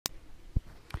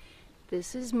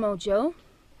This is Mojo.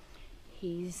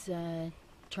 He's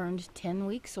turned 10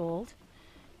 weeks old.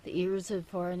 The ears have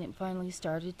finally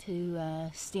started to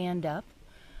stand up.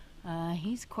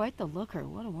 He's quite the looker.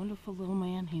 What a wonderful little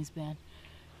man he's been.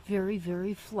 Very,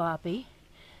 very floppy.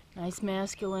 Nice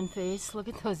masculine face. Look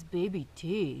at those baby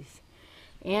teeth.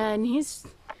 And he's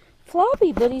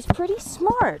floppy, but he's pretty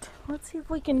smart. Let's see if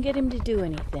we can get him to do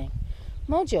anything.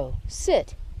 Mojo,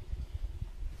 sit.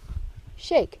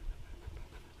 Shake.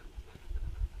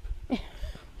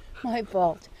 My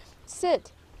fault.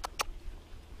 Sit.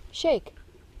 Shake.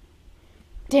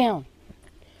 Down.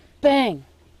 Bang.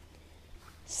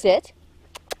 Sit.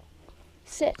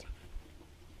 Sit.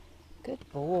 Good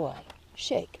boy.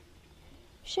 Shake.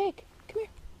 Shake. Come here.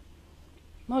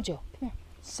 Mojo, come here.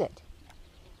 Sit.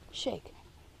 Shake.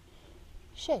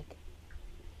 Shake.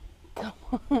 Come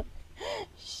on.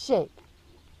 Shake.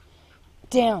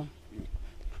 Down.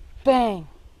 Bang.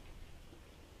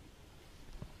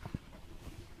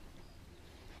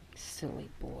 Silly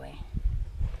boy.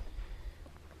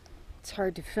 It's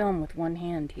hard to film with one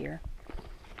hand here.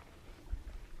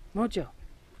 Mojo.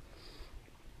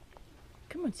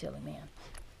 Come on, silly man.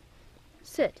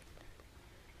 Sit.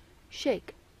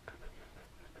 Shake.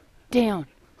 Down.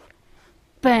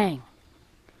 Bang.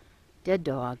 Dead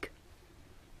dog.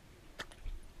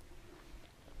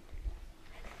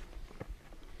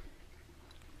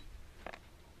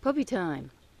 Puppy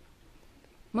time.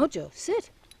 Mojo,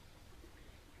 sit.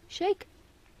 Shake.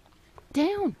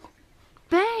 Down.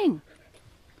 Bang.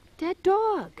 Dead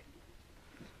dog.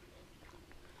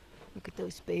 Look at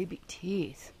those baby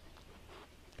teeth.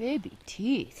 Baby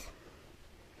teeth.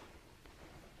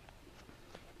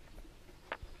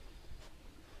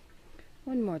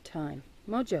 One more time.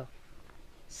 Mojo,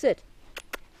 sit.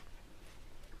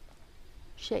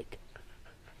 Shake.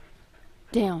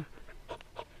 Down.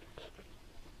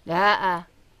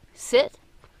 Sit.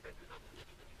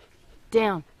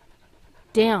 Down.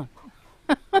 Down.